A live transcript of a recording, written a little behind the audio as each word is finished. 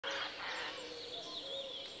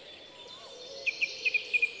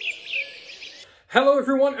Hello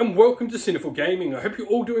everyone and welcome to Sinful Gaming. I hope you're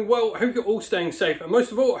all doing well, I hope you're all staying safe, and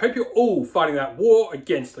most of all, I hope you're all fighting that war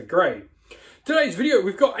against the grey. Today's video,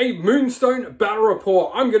 we've got a Moonstone battle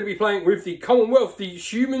report. I'm going to be playing with the Commonwealth, the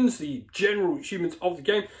humans, the general humans of the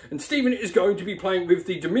game, and Stephen is going to be playing with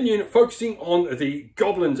the Dominion, focusing on the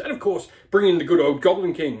goblins, and of course, bringing the good old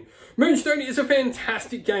Goblin King. Moonstone is a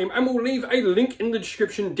fantastic game, and we'll leave a link in the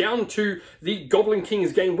description down to the Goblin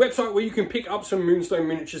King's game website where you can pick up some Moonstone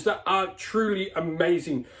miniatures that are truly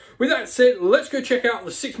amazing. With that said, let's go check out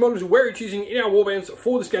the 6 models we're choosing in our warbands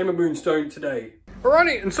for this game of Moonstone today.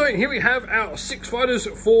 Alrighty, and so here we have our 6 fighters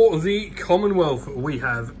for the Commonwealth. We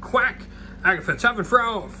have Quack, Agatha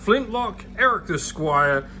Tavernfrau, Flintlock, Eric the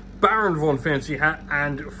Squire, Baron von Fancy Hat,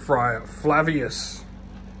 and Friar Flavius.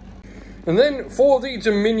 And then for the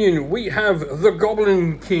Dominion, we have the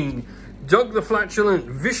Goblin King, Doug the Flatulent,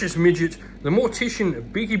 Vicious Midget, the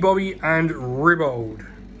Mortician, Beaky Bobby, and Ribbold.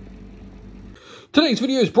 Today's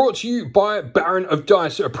video is brought to you by Baron of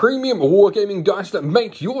Dice, a premium wargaming dice that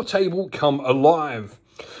make your table come alive.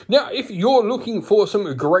 Now, if you're looking for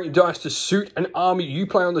some great dice to suit an army you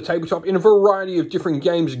play on the tabletop in a variety of different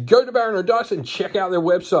games, go to Baron of Dice and check out their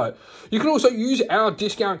website. You can also use our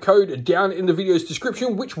discount code down in the video's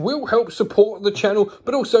description, which will help support the channel,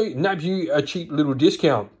 but also nab you a cheap little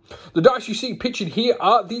discount. The dice you see pictured here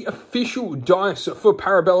are the official dice for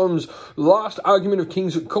Parabellum's Last Argument of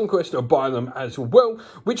King's Conquest by them as well,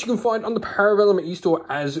 which you can find on the Parabellum e-store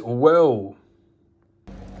as well.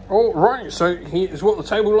 Alright, so here's what the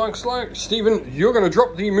table looks like. Stephen, you're going to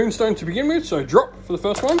drop the Moonstone to begin with, so drop for the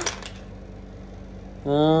first one.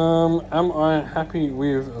 Am I happy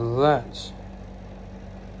with that?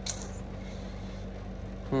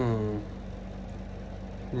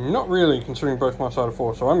 Not really, considering both my side of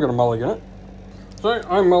 4, so I'm going to mulligan it. So,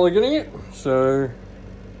 I'm mulliganing it, so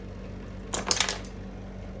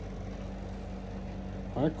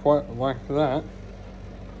I quite like that.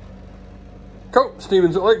 Cool,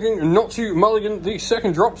 Stephen's electing not to mulligan the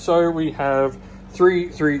second drop, so we have 3,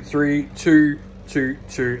 3, 3, 2, 2,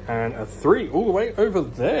 2, and a 3 all the way over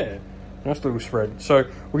there. Nice little spread. So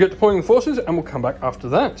we'll get deploying the forces and we'll come back after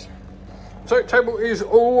that. So table is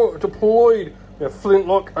all deployed. We have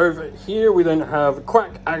Flintlock over here. We then have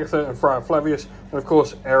Quack, Agatha, and Friar Flavius, and of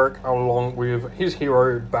course Eric along with his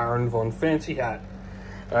hero Baron von Fancy Hat.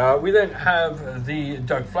 We then have the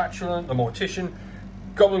Doug Flatulent, the Mortician,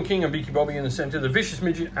 Goblin King and Beaky Bobby in the center, the Vicious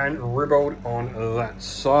Midget, and Ribbold on that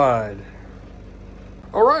side.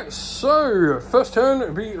 Alright, so first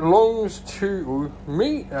turn belongs to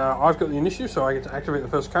me. I've got the initiative, so I get to activate the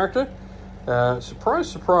first character.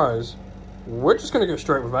 Surprise, surprise. We're just going to go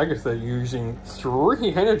straight with Agatha using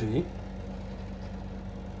 3 energy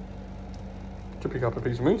to pick up a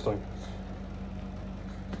piece of Moonstone.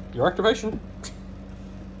 Your activation.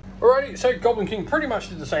 Alrighty, so Goblin King pretty much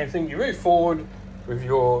did the same thing. You move forward with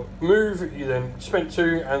your move, you then spent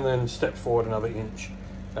 2 and then stepped forward another inch.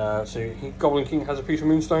 So Goblin King has a piece of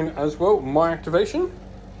Moonstone as well. My activation.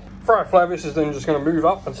 Friar Flavius is then just going to move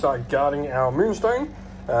up and start guarding our Moonstone.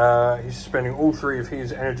 He's spending all 3 of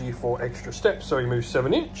his energy for extra steps, so he moves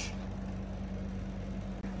 7 inch.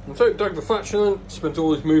 And so Doug the Flatulent spent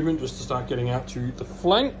all his movement just to start getting out to the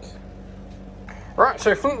flank. Alright,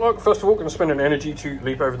 so Flintlock, first of all, going to spend an energy to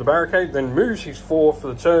leap over the barricade, then moves his 4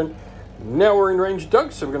 for the turn. Now we're in range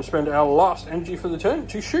Doug, so we're going to spend our last energy for the turn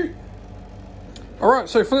to shoot. Alright,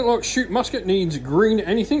 so Flintlock's shoot musket needs green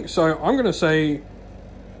anything, so I'm going to say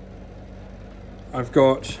I've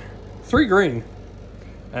got 3 green.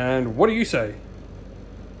 And what do you say?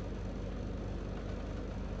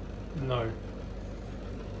 No.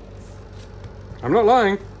 I'm not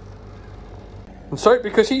lying. And so,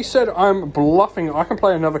 because he said I'm bluffing, I can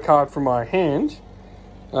play another card from my hand.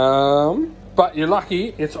 But you're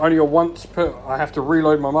lucky, it's only a once per... I have to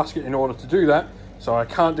reload my musket in order to do that, so I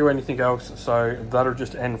can't do anything else, so that'll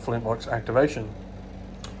just end Flintlock's activation.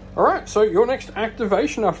 Alright, so your next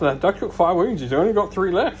activation after that. Duck took 5 wounds, he's only got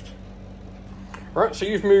 3 left. Alright, so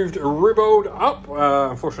you've moved Ribbold up.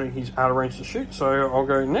 Unfortunately, he's out of range to shoot, so I'll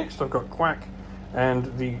go next. I've got Quack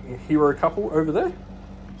and the hero couple over there.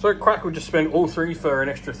 So Quack will just spend all 3 for an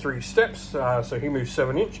extra 3 steps, so he moves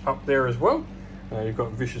 7 inch up there as well. You've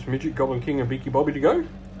got Vicious Midget, Goblin King, and Beaky Bobby to go.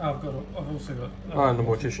 I've also got... And the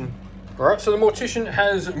Mortician. Alright, so the Mortician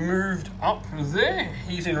has moved up there.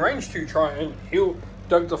 He's in range to try and heal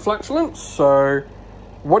Doug the Flatulent. So,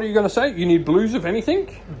 what are you going to say? You need blues, if anything?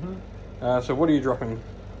 Mm-hmm. So what are you dropping?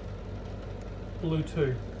 Blue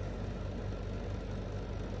 2.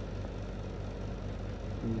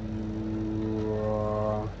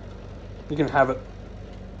 You can have it.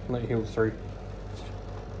 Let you heal 3.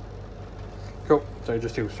 Cool, so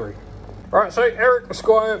just heals 3. Alright, so Eric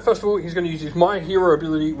Esquire, first of all, he's going to use his My Hero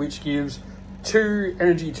ability, which gives 2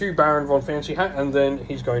 energy to Baron Von Fancy Hat, and then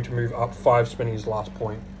he's going to move up 5, spending his last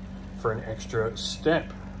point for an extra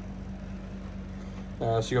step.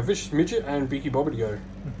 So you got Vicious Midget and Beaky Bobby to go.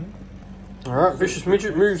 Alright, Vicious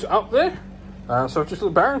Midget moves up there. So just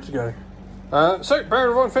let Baron to go. So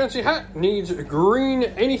Baron Von Fancy Hat needs green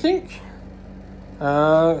anything.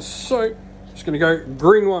 So just going to go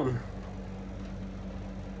green 1.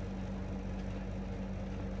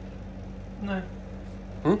 No.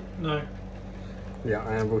 No. Yeah,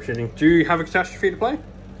 I am bullshitting. Do you have a catastrophe to play?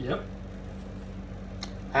 Yep.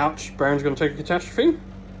 Ouch, Baron's going to take a catastrophe.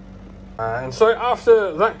 And so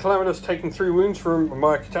after that Calamitous taking 3 wounds from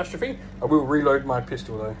my catastrophe, I will reload my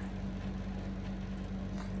pistol though.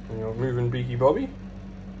 And you're moving Beaky Bobby.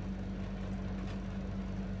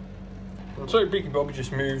 And so Beaky Bobby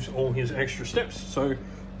just moves all his extra steps. So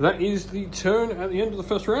that is the turn at the end of the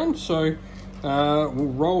first round. So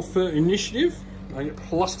we'll roll for initiative. I get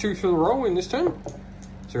 +2 for the roll in this turn.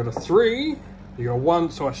 So I got a 3, you got a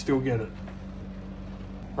 1, so I still get it.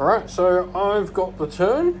 Alright, so I've got the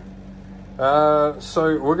turn.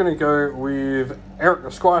 So we're going to go with Eric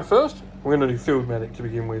Esquire first. We're going to do Field Medic to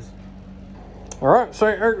begin with. Alright, so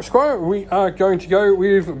Eric Esquire, we are going to go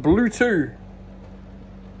with blue 2.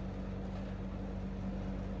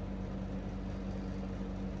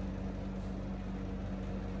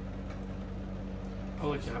 I'll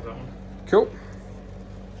let you have that one. Cool.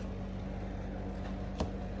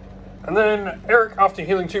 And then Eric, after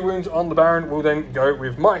healing 2 wounds on the Baron, will then go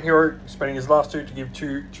with My Hero, spending his last 2 to give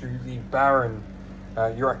 2 to the Baron.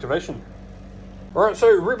 Your activation. Alright,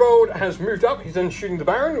 so Ribold has moved up. He's then shooting the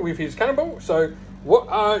Baron with his cannonball. So what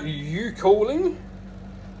are you calling?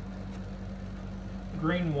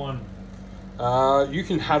 Green 1. You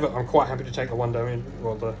can have it. I'm quite happy to take the 1 damage.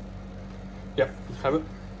 Well, yep, have it.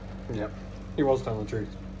 Yep, he was telling the truth.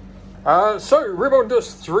 So Ribold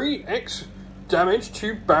does 3x damage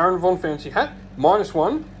to Baron Von Fancy Hat,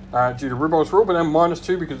 -1 due to Ribold's rule, but then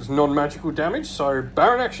 -2 because it's non-magical damage. So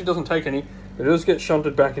Baron actually doesn't take any, but it does get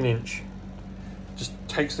shunted back an inch. Just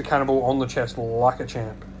takes the cannibal on the chest like a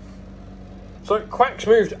champ. So Quack's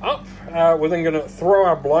moved up. We're then going to throw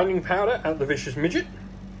our blinding powder at the Vicious Midget.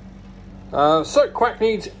 So Quack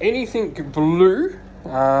needs anything blue.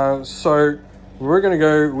 So we're going to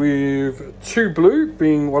go with 2 blue,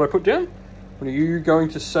 being what I put down. What are you going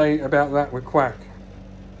to say about that with Quack?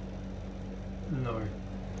 No.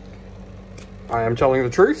 I am telling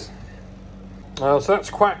the truth. So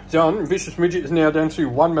that's Quack done. Vicious Midget is now down to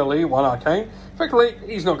 1 melee, 1 arcane. Effectively,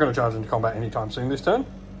 he's not going to charge into combat anytime soon this turn.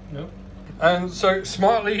 Nope. And so,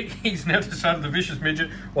 smartly, he's now decided the Vicious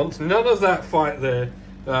Midget wants none of that fight there.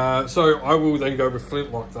 So I will then go with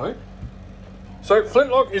Flintlock though. So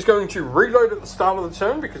Flintlock is going to reload at the start of the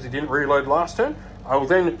turn because he didn't reload last turn. I will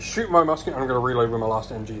then shoot my musket and I'm going to reload with my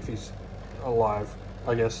last MG if he's alive,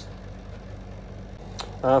 I guess.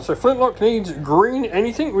 So Flintlock needs green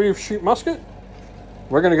anything with shoot musket.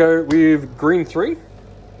 We're going to go with green 3.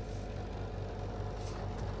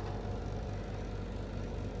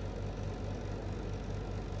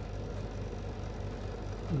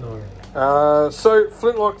 No. So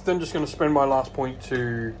Flintlock then just going to spend my last point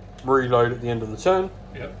to reload at the end of the turn.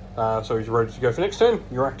 Yep. So he's ready to go for next turn.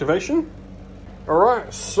 Your activation.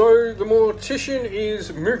 Alright, so the Mortician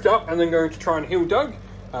is moved up and then going to try and heal Doug.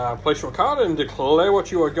 Place your card and declare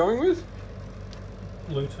what you are going with.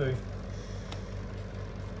 Blue 2.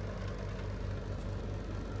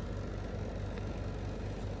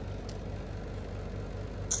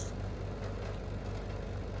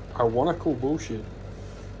 I want to call bullshit.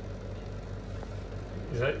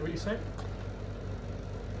 Is that what you're saying?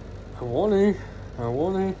 I want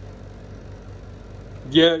to.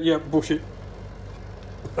 Yeah, bullshit.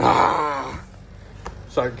 Ah.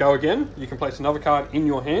 So go again. You can place another card in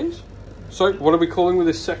your hands. So what are we calling with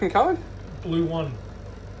this second card? Blue 1.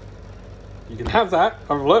 You can have that.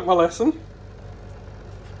 I've learnt my lesson.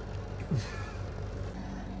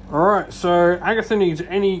 Alright, so Agatha needs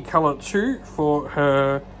any colour 2 for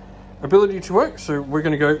her ability to work. So we're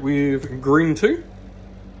going to go with green 2.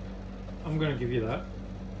 I'm going to give you that.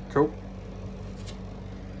 Cool.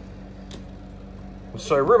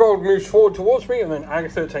 So Ribold moves forward towards me and then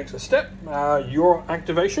Agatha takes a step. Your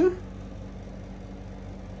activation.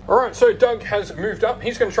 Alright, so Doug has moved up.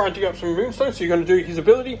 He's going to try and dig up some Moonstone. So you're going to do his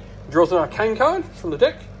ability. Draws an arcane card from the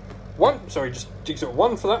deck. 1. So he just digs at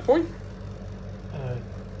 1 for that point.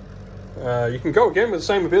 You can go again with the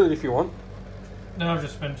same ability if you want. No, I've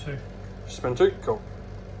just spent 2. Just spend 2? Cool.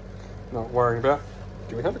 Not worrying about.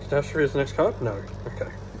 Do we have a catastrophe as the next card? No.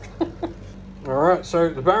 Okay. Alright, so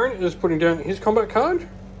the Baron is putting down his combat card.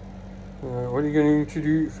 What are you going to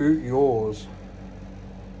do for yours?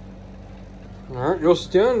 Alright, yours is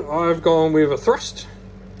down. I've gone with a thrust.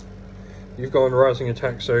 You've gone rising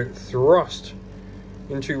attack, so thrust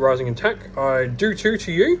into rising attack. I do 2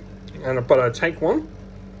 to you, but I take 1.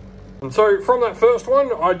 And so from that first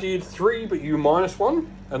one, I did 3, but you -1.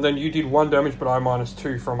 And then you did 1 damage, but I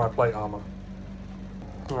 -2 from my plate armor.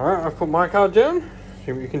 Alright, I've put my card down.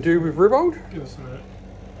 See what you can do with Ribold. Give us a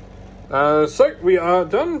minute. So we are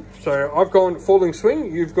done. So I've gone Falling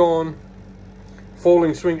Swing. You've gone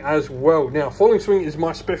Falling Swing as well. Now, Falling Swing is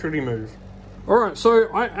my specialty move. Alright, so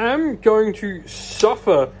I am going to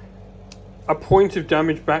suffer a point of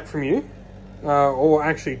damage back from you. Or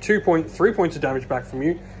actually 3 points of damage back from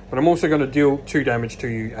you. But I'm also going to deal 2 damage to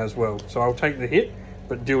you as well. So I'll take the hit,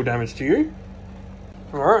 but deal damage to you.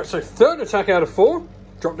 Alright, so 3rd attack out of 4.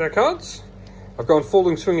 Drop their cards. I've gone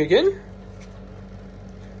Falling Swing again.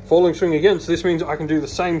 Falling Swing again, so this means I can do the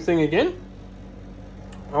same thing again.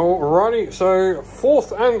 Alrighty, so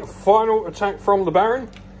 4th and final attack from the Baron.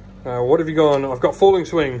 What have you gone? I've got Falling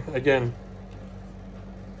Swing again.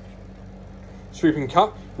 Sweeping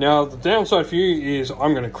Cut. Now, the downside for you is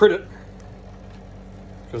I'm going to crit it.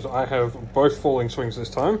 Because I have both Falling Swings this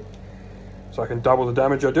time. So I can double the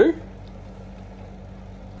damage I do.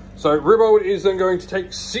 So Ribold is then going to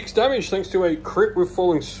take 6 damage thanks to a crit with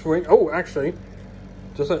Falling Swing. Oh, actually,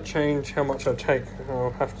 does that change how much I take?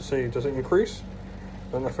 I'll have to see. Does it increase?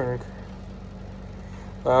 Don't know if it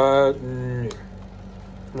no.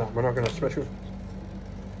 No, we're not going to special.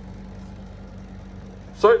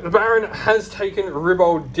 So the Baron has taken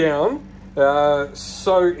Ribold down.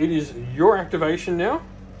 So it is your activation now.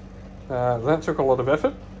 That took a lot of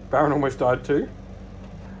effort. Baron almost died too.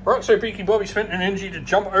 Alright, so Beaky Bobby spent an energy to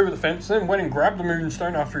jump over the fence, then went and grabbed the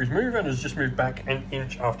Moonstone after his move and has just moved back an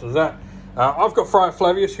inch after that. I've got Friar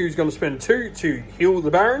Flavius, who's going to spend 2 to heal the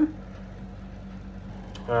Baron.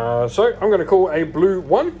 So I'm going to call a blue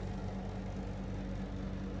 1.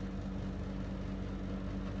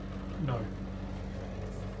 No.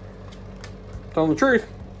 Telling the truth.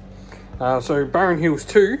 So Baron heals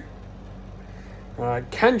 2.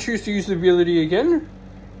 Can choose to use the ability again.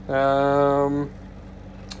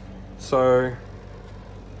 So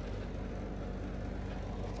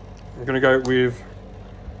I'm going to go with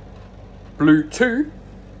blue 2.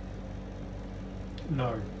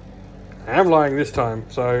 No. I am lying this time.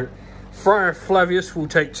 So Friar Flavius will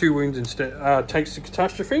take 2 wounds instead. Takes the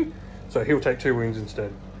catastrophe, so he'll take 2 wounds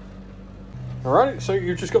instead. Alright, so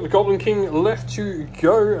you've just got the Goblin King left to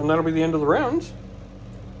go, and that'll be the end of the round.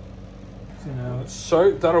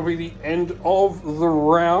 So that'll be the end of the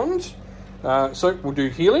round. So we'll do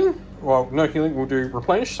healing. Well, no healing, we'll do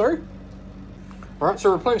replenish, sorry. Alright,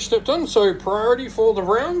 so replenish step done. So priority for the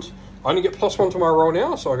round. I only get +1 to my roll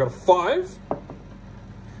now, so I got a 5.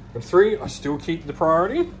 Got 3, I still keep the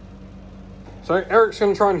priority. So Eric's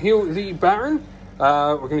going to try and heal the Baron.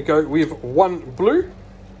 We're going to go with 1 blue.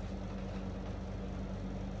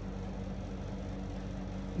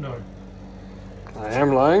 No. I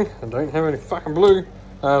am lying. I don't have any fucking blue.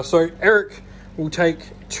 So Eric will take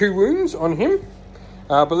 2 wounds on him.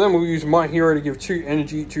 But then we'll use my hero to give 2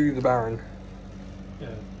 energy to the Baron. Yeah.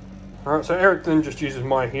 Alright, so Eric then just uses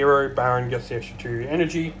my hero. Baron gets the extra 2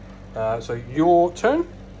 energy. So your turn.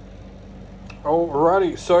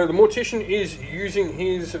 Alrighty, so the Mortician is using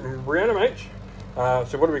his reanimate.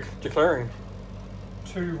 So what are we declaring?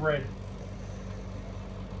 2 red.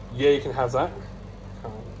 Yeah, you can have that.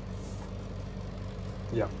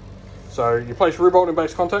 Yeah. So you place Ribold in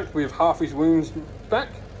base contact with half his wounds back.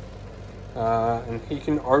 And he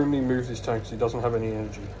can only move this turn because he doesn't have any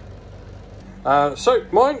energy. So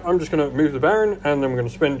mine, I'm just going to move the Baron, and then we're going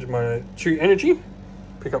to spend my 2 energy,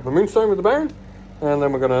 pick up the Moonstone with the Baron, and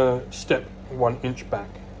then we're going to step 1 inch back.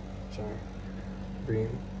 So,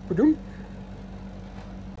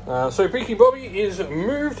 so Beaky Bobby is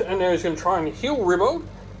moved, and now he's going to try and heal Ribold.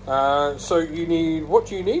 So you need, what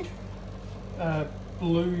do you need?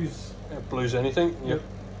 Blues. Blues anything? Yep.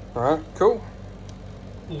 Alright, cool.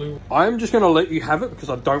 Blue. I'm just going to let you have it because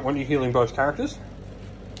I don't want you healing both characters.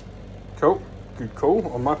 Cool. Good call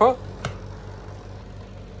on my part.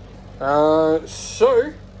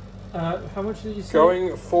 So... how much did you say?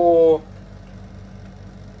 Going for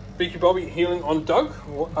Beaky Bobby healing on Doug.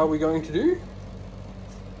 What are we going to do?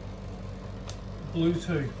 Blue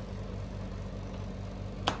 2.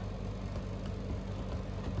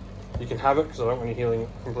 You can have it because I don't want you healing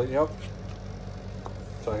completely up.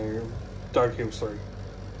 So Doug heals 3.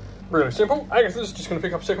 Really simple. Agatha's just going to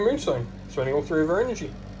pick up second Moonstone, spending all 3 of her energy.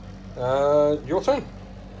 Your turn.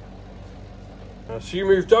 So you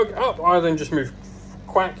move Doug up. I then just move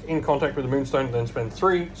Quack in contact with the Moonstone, then spend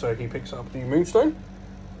 3, so he picks up the Moonstone.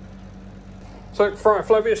 So Friar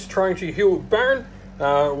Flavius trying to heal Baron.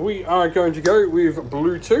 We are going to go with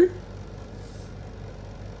blue 2.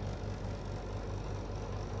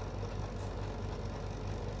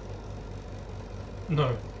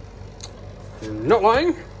 No. Not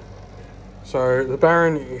lying. So the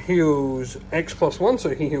Baron heals X plus 1, so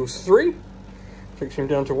he heals 3. Takes him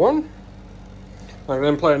down to 1. I can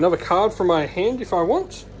then play another card from my hand if I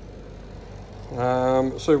want.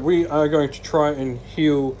 So we are going to try and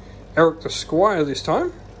heal Eric the Squire this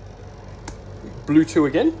time. Blue 2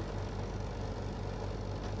 again.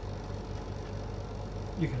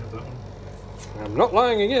 You can have that one. I'm not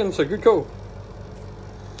lying again, so good call.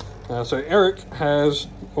 So Eric has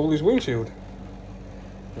all his wounds healed.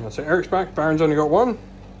 So Eric's back, Baron's only got 1.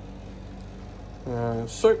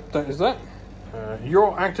 So that is that.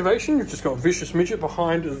 Your activation, you've just got Vicious Midget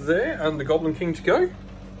behind there and the Goblin King to go.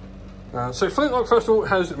 So Flintlock first of all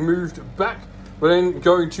has moved back. We're then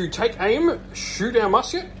going to take aim, shoot our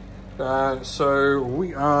musket. So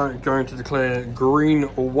we are going to declare green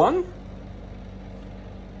 1.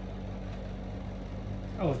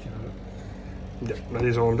 I'll let you have it. Yeah, that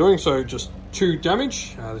is all I'm doing. So just 2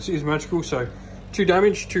 damage. This is magical, so 2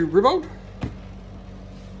 damage to Ribold.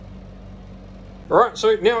 Alright,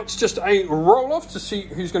 so now it's just a roll-off to see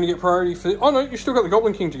who's going to get priority for... Oh no, you still got the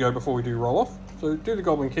Goblin King to go before we do roll-off. So do the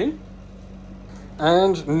Goblin King.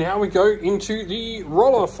 And now we go into the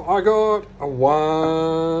roll-off. I got a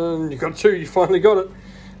 1. You got 2, you finally got it.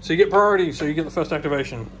 So you get priority, so you get the first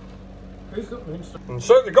activation. Who's got Moonstone? And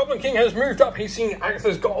so the Goblin King has moved up. He's seen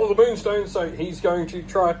Agatha's got all the Moonstones, so he's going to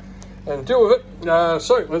try and deal with it.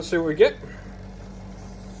 So let's see what we get.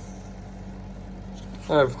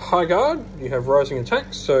 I have High Guard, you have Rising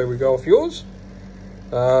Attacks, so we go off yours.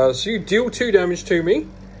 So you deal 2 damage to me,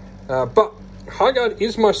 but High Guard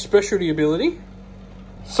is my specialty ability.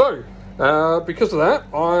 So, because of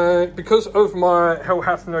that, because of my Hell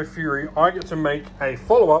Hath No Fury, I get to make a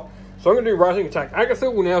follow-up. So I'm going to do Rising Attack. Agatha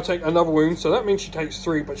will now take another wound, so that means she takes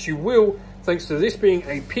 3, but she will, thanks to this being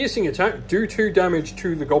a piercing attack, do 2 damage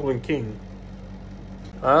to the Goblin King.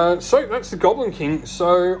 So that's the Goblin King.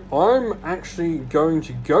 So I'm actually going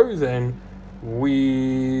to go then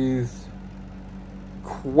with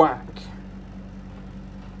Quack.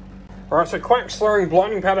 Alright, so Quack's throwing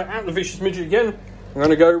Blinding Powder at the Vicious Midget again. I'm going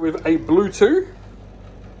to go with a blue 2.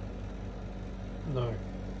 No.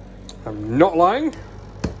 I'm not lying.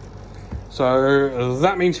 So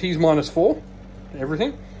that means he's -4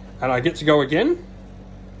 everything. And I get to go again.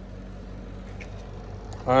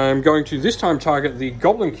 I'm going to this time target the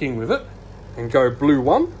Goblin King with it and go blue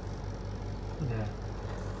 1. Yeah.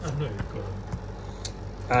 I know you've got him.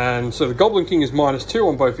 And so the Goblin King is -2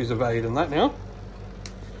 on both his evade and that now.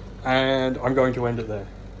 And I'm going to end it there.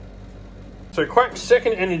 So Quack's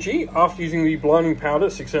second energy, after using the Blinding Powder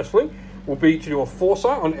successfully, will be to do a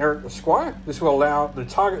Foresight on Eric the Squire. This will allow the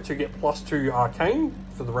target to get +2 Arcane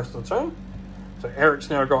for the rest of the turn. So Eric's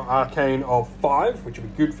now got Arcane of 5, which will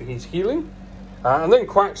be good for his healing. And then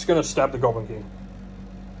Quack's going to stab the Goblin King.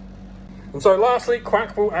 And so lastly,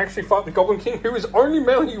 Quack will actually fight the Goblin King, who is only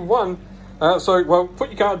melee 1. So, well, put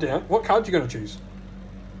your card down. What card are you going to choose?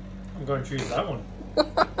 I'm going to choose that one.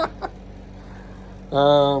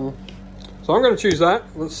 So I'm going to choose that.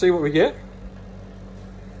 Let's see what we get.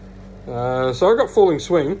 So I've got Falling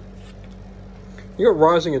Swing. You got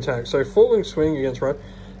Rising Attack. So Falling Swing against Red.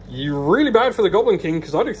 You're really bad for the Goblin King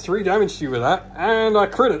because I do 3 damage to you with that. And I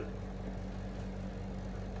crit it.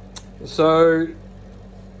 So,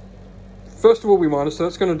 first of all, we minus, so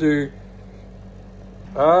that's going to do...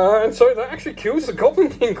 and so that actually kills the Goblin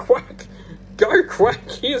King. Quack. Go Quack.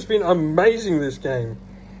 He has been amazing this game.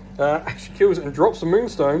 Actually kills and drops the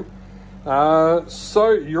Moonstone.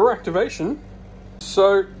 So, your activation.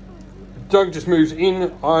 So, Doug just moves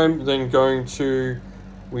in. I'm then going to,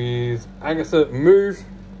 with Agatha, move,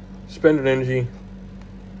 spend an energy,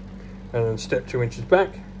 and then step 2 inches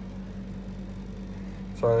back.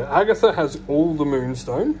 So Agatha has all the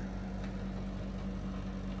Moonstone.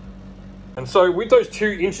 And so with those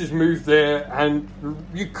 2 inches moved there, and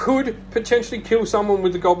you could potentially kill someone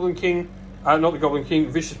with the Goblin King. Not the Goblin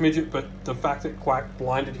King, Vicious Midget, but the fact that Quack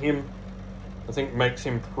blinded him, I think makes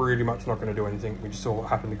him pretty much not going to do anything. We just saw what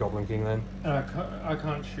happened to Goblin King then. And I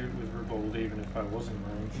can't shoot with Ribold even if I was in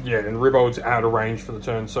range. Yeah, and Ribold's out of range for the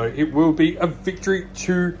turn, so it will be a victory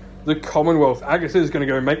to the Commonwealth. Agatha's going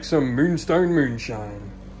to go make some Moonstone moonshine.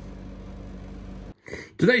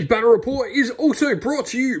 Today's battle report is also brought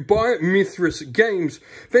to you by Mithras Games.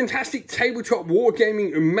 Fantastic tabletop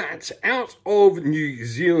wargaming mats out of New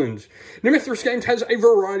Zealand. Now, Mithras Games has a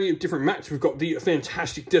variety of different mats. We've got the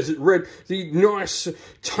fantastic desert red, the nice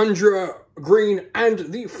tundra green, and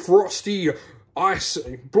the frosty ice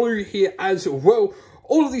blue here as well.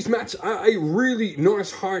 All of these mats are a really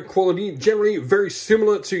nice high quality, generally very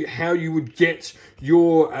similar to how you would get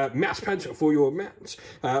your mouse pads for your mats,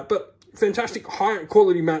 but fantastic high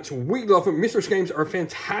quality mats. We love them. Mithras Games are a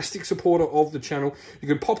fantastic supporter of the channel. You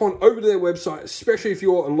can pop on over to their website, especially if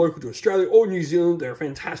you're local to Australia or New Zealand. They're a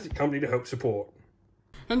fantastic company to help support.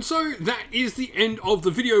 And so that is the end of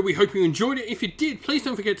the video. We hope you enjoyed it. If you did, please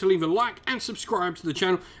don't forget to leave a like and subscribe to the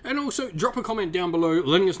channel, and also drop a comment down below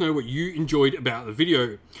letting us know what you enjoyed about the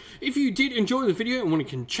video. If you did enjoy the video and want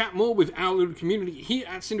to chat more with our little community here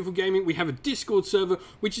at Sinful Gaming, we have a Discord server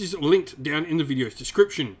which is linked down in the video's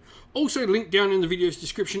description. Also linked down in the video's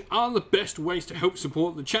description are the best ways to help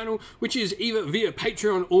support the channel, which is either via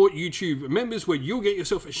Patreon or YouTube members, where you'll get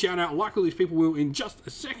yourself a shout out like all these people will in just a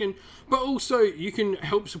second, but also you can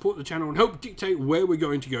help support the channel and help dictate where we're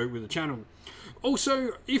going to go with the channel.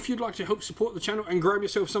 Also, if you'd like to help support the channel and grab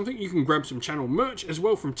yourself something, you can grab some channel merch as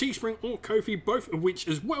well from Teespring or Ko-fi, both of which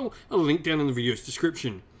as well are linked down in the video's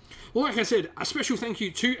description. Like I said, a special thank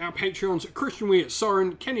you to our Patreons: Christian Weir,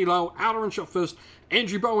 Soren, Kenny Lowell, Outer and Shot First,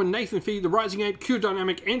 Andrew Bowen, Nathan Fee, The Rising Ape, Q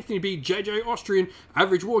Dynamic, Anthony B, JJ Austrian,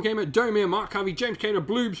 Average Wargamer, Domir, Mark Harvey, James Cater,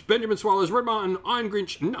 Bloobs, Benjamin Swallows, Red Martin, Iron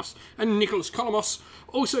Grinch, Nuss, and Nicholas Colomos.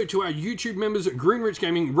 Also to our YouTube members: Greenrich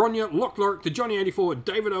Gaming, Ronya, Lock Lorick, The Johnny84,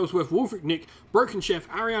 David Ellsworth, Wolfric Nick, Broken Chef,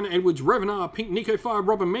 Ariana Edwards, Revenar, Pink Nico Fire,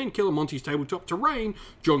 Robin Mankiller, Monty's Tabletop, Terrain,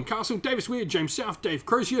 John Castle, Davis Weir, James South, Dave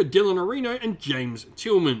Crozier, Dylan Areno, and James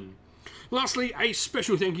Tillman. Lastly, a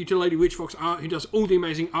special thank you to Lady Witchfox Art, who does all the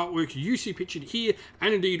amazing artwork you see pictured here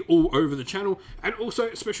and indeed all over the channel. And also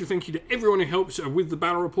a special thank you to everyone who helps with the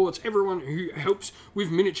battle reports, everyone who helps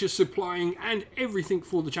with miniature supplying and everything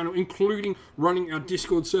for the channel, including running our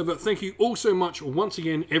Discord server. Thank you all so much once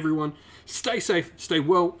again, everyone. Stay safe, stay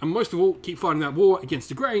well, and most of all, keep fighting that war against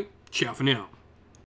the grey. Ciao for now.